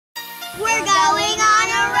We're going on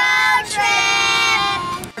a road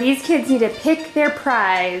trip! These kids need to pick their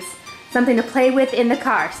prize, something to play with in the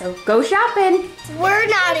car, so go shopping. We're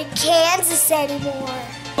not in Kansas anymore.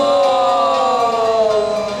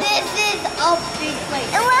 Oh. This is a big place.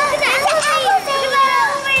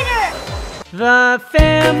 The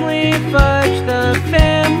family fudge, the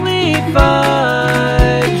family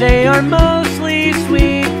fudge. They are mostly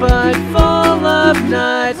sweet but full of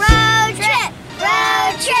nuts. Road trip,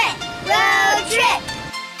 road trip, road trip.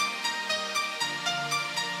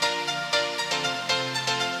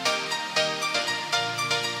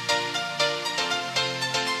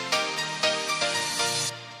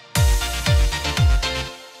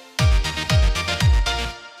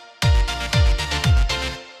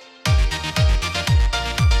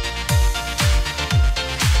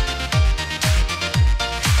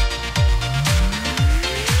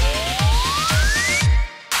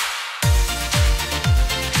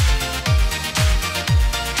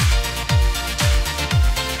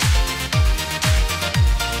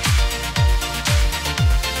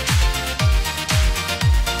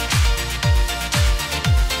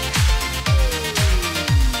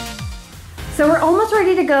 So we're almost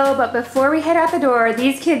ready to go, but before we head out the door,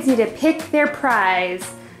 these kids need to pick their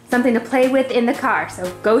prize, something to play with in the car,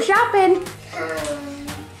 so go shopping. I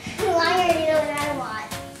already know what I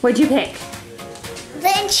want. What'd you pick? The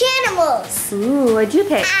Enchantimals. Ooh, what'd you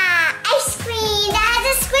pick? Ice cream that has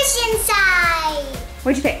a squish inside.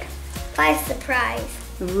 What'd you pick? By surprise.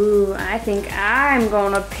 Ooh, I think I'm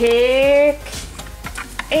gonna pick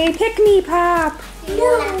a Pick-Me Pop. You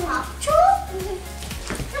want a pop troll?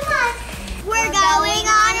 Come on. We're going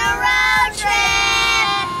on a road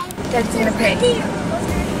trip. Dad's gonna pay.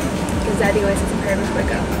 Because Daddy always has a prayer before we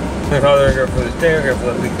go. My father and for this day,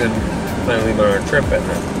 so that we could finally go on our trip at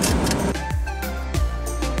night.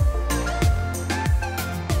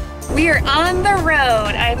 We are on the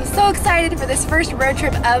road. I'm so excited for this first road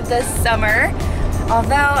trip of the summer.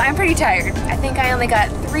 Although I'm pretty tired. I think I only got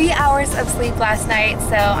 3 hours of sleep last night,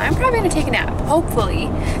 so I'm probably gonna take a nap, hopefully.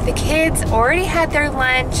 The kids already had their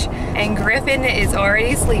lunch and Griffin is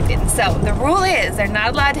already sleeping. So the rule is they're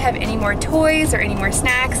not allowed to have any more toys or any more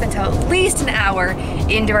snacks until at least an hour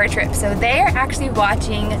into our trip. So they are actually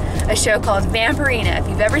watching a show called Vampirina. If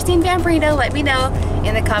you've ever seen Vampirina, let me know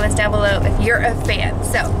in the comments down below if you're a fan.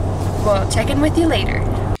 So we'll check in with you later.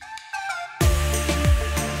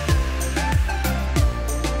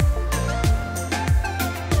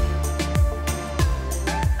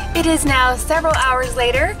 It is now several hours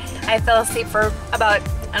later. I fell asleep for about,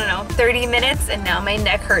 I don't know, 30 minutes and now my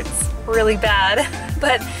neck hurts really bad.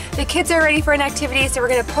 But the kids are ready for an activity, so we're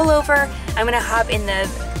gonna pull over. I'm gonna hop in the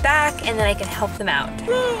back and then I can help them out.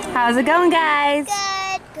 How's it going, guys?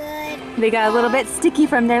 Good, good. They got a little bit sticky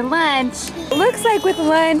from their lunch. Looks like with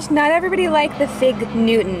lunch, not everybody liked the Fig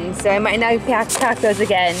Newtons, so I might not pack those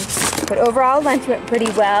again. But overall, lunch went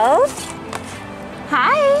pretty well.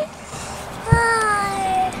 Hi. Hi.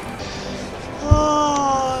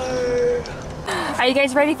 Are you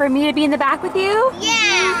guys ready for me to be in the back with you?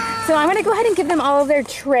 Yeah. So I'm gonna go ahead and give them all of their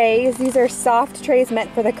trays. These are soft trays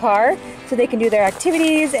meant for the car, so they can do their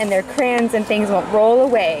activities and their crayons and things won't roll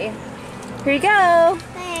away. Here you go.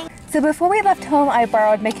 Thanks. So before we left home, I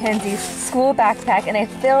borrowed Mackenzie's school backpack and I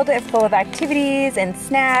filled it full of activities and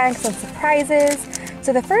snacks and surprises.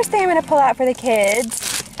 So the first thing I'm gonna pull out for the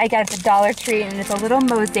kids, I got it at the Dollar Tree and it's a little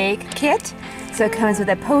mosaic kit. So it comes with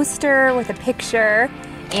a poster, with a picture,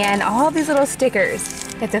 and all these little stickers.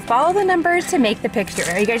 You have to follow the numbers to make the picture.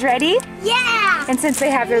 Are you guys ready? Yeah. And since they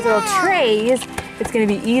have those little trays, it's gonna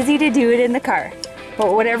be easy to do it in the car.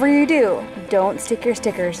 But whatever you do, don't stick your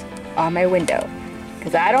stickers on my window,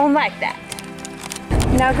 because I don't like that.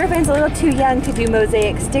 Now Griffin's a little too young to do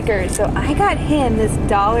mosaic stickers, so I got him this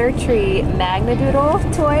Dollar Tree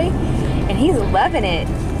Magnadoodle toy, and he's loving it.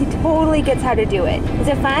 He totally gets how to do it. Is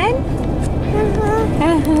it fun?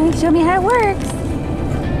 Show me how it works.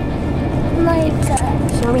 Like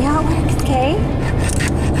that. Show me how it works, okay?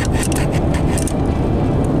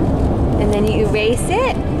 And then you erase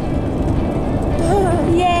it.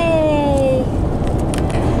 Yay!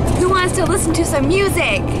 Who wants to listen to some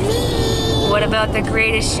music? Me. What about The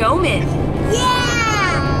Greatest Showman?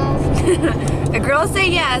 Yeah. The girls say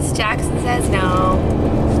yes, Jackson says no.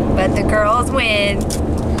 But the girls win.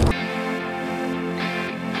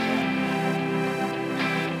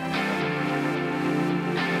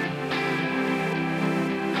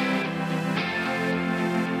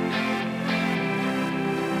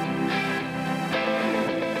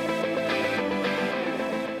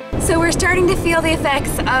 So we're starting to feel the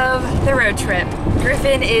effects of the road trip.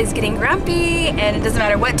 Griffin is getting grumpy, and it doesn't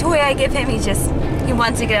matter what toy I give him, he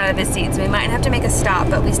wants to get out of his seat. So we might have to make a stop,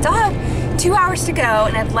 but we still have 2 hours to go,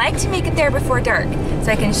 and I'd like to make it there before dark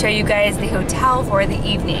so I can show you guys the hotel for the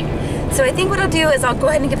evening. So I think what I'll do is I'll go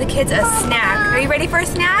ahead and give the kids a snack. Are you ready for a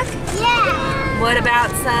snack? Yeah. What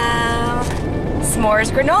about some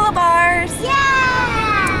s'mores granola bars? Yeah.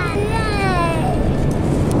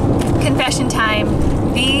 Confession time.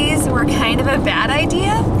 These were kind of a bad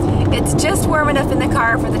idea. It's just warm enough in the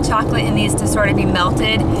car for the chocolate in these to sort of be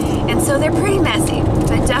melted, and so they're pretty messy.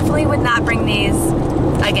 So I definitely would not bring these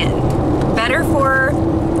again. Better for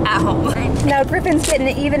at home. Now Griffin's getting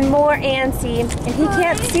even more antsy, and he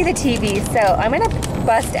can't see the TV, so I'm gonna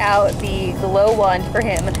bust out the glow wand for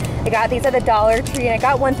him. I got these at the Dollar Tree, and I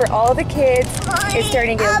got one for all the kids. It's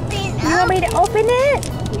starting to go. You want me to open it?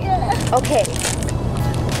 Yeah. Okay.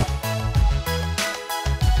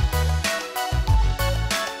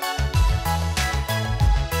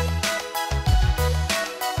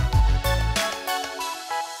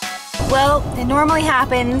 Well, it normally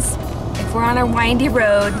happens if we're on a windy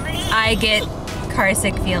road, I get car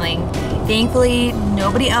sick feeling. Thankfully,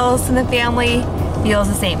 nobody else in the family feels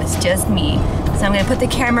the same. It's just me. So I'm gonna put the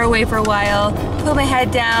camera away for a while, put my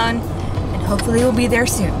head down, and hopefully we'll be there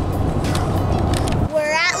soon.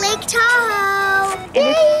 We're at Lake Tahoe.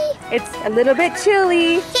 And it's a little bit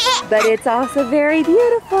chilly, but it's also very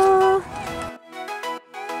beautiful.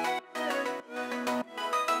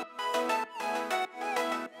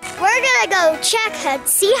 We're gonna go check and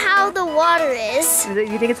see how the water is.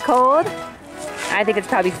 You think it's cold? I think it's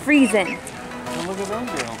probably freezing. Oh, look at that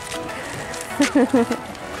girl.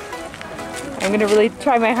 I'm gonna really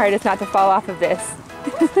try my hardest not to fall off of this.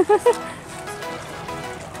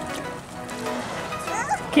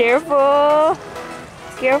 Careful.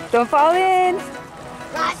 Careful, don't fall in.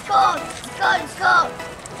 It's cold. It's cold. It's cold.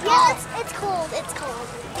 Yeah, it's cold. It's cold.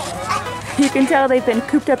 You can tell they've been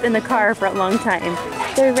cooped up in the car for a long time.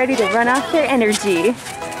 They're ready to run off their energy.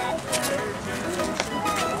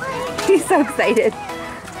 He's so excited.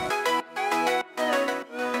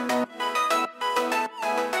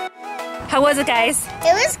 How was it, guys?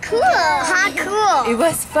 It was cool. Hot cool. It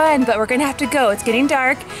was fun, but we're gonna have to go. It's getting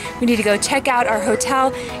dark. We need to go check out our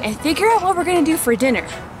hotel and figure out what we're gonna do for dinner.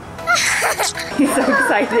 He's so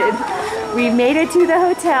excited. We made it to the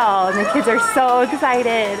hotel, and the kids are so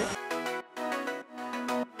excited.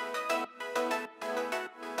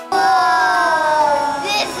 Whoa!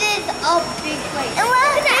 This is a big place. And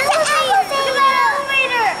look at that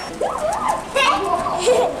elevator.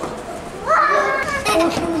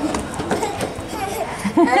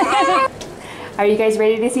 Are you guys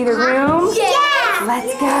ready to see the room? Yeah.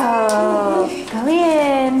 Let's go. Go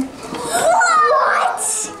in. What?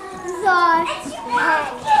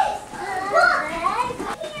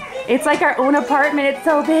 It's like our own apartment. It's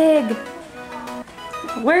so big.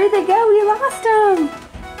 Where did they go? We lost them.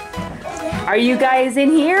 Are you guys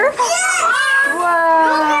in here?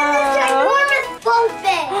 Whoa.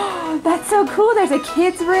 That's so cool. There's a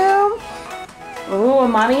kid's room. Oh,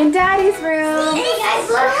 mommy and daddy's room. Hey guys,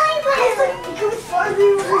 look. It goes farther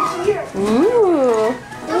over here. Ooh.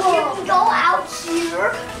 Look, you can go out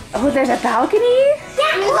here. Oh, there's a balcony?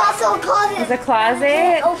 Yeah, there's also a closet. There's a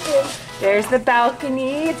closet. Open. There's the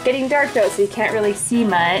balcony. It's getting dark though, so you can't really see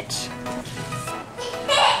much.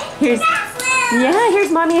 Here's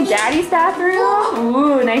here's mommy and daddy's bathroom.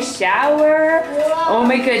 Ooh, nice shower. Oh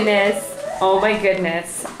my goodness. Oh my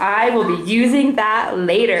goodness. I will be using that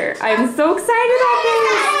later. I'm so excited about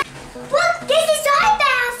this. Look, this is our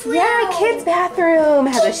bathroom. Yeah, kid's bathroom.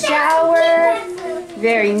 Has a shower.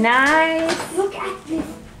 Very nice. Look at this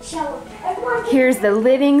shower. Here's the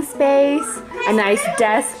living space. A nice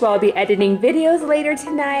desk where I'll be editing videos later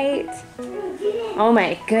tonight. Oh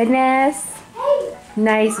my goodness.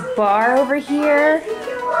 Nice bar over here.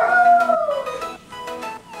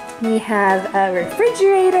 We have a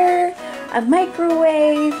refrigerator, a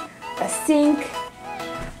microwave, a sink,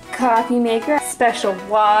 coffee maker, special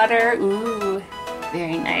water. Ooh,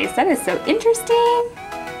 very nice. That is so interesting.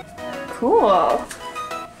 Cool.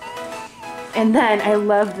 And then I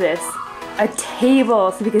love this. A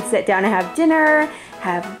table so we can sit down and have dinner,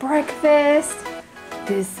 have breakfast.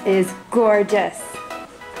 This is gorgeous.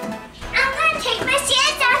 I'm gonna take my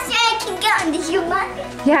shoes off so I can get on the shoe market.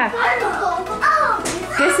 Yeah, Oh,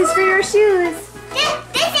 this is for your shoes.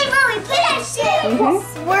 this is where we put our shoes.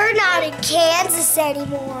 We're not in Kansas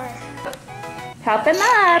anymore. Help him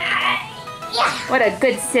up. Yeah. What a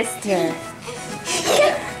good sister.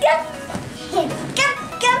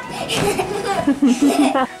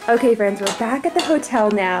 Okay friends, we're back at the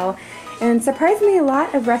hotel now, And surprisingly, a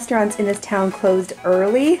lot of restaurants in this town closed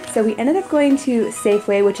early, so we ended up going to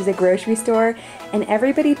Safeway, which is a grocery store, and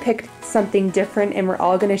everybody picked something different and we're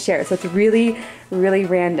all gonna share. So it's really, really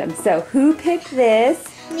random. So who picked this?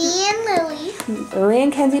 Me and Lily. Lily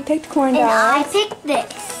and Kenzie picked corn dogs. And I picked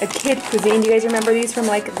this. A kid cuisine. Do you guys remember these from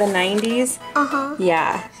like the 90s? Uh-huh.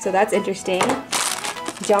 Yeah, so that's interesting.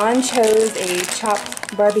 John chose a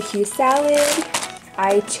chopped barbecue salad.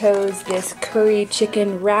 I chose this curry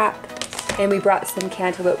chicken wrap. And we brought some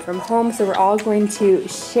cantaloupe from home, so we're all going to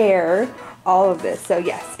share all of this. So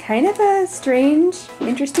yes, kind of a strange,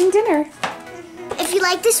 interesting dinner. If you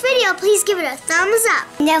like this video, please give it a thumbs up.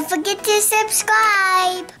 Don't forget to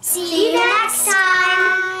subscribe. See you next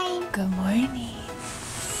time. Good morning.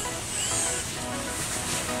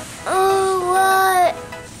 Oh, what?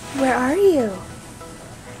 Where are you?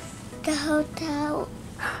 The hotel.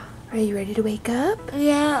 Are you ready to wake up?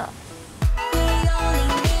 Yeah.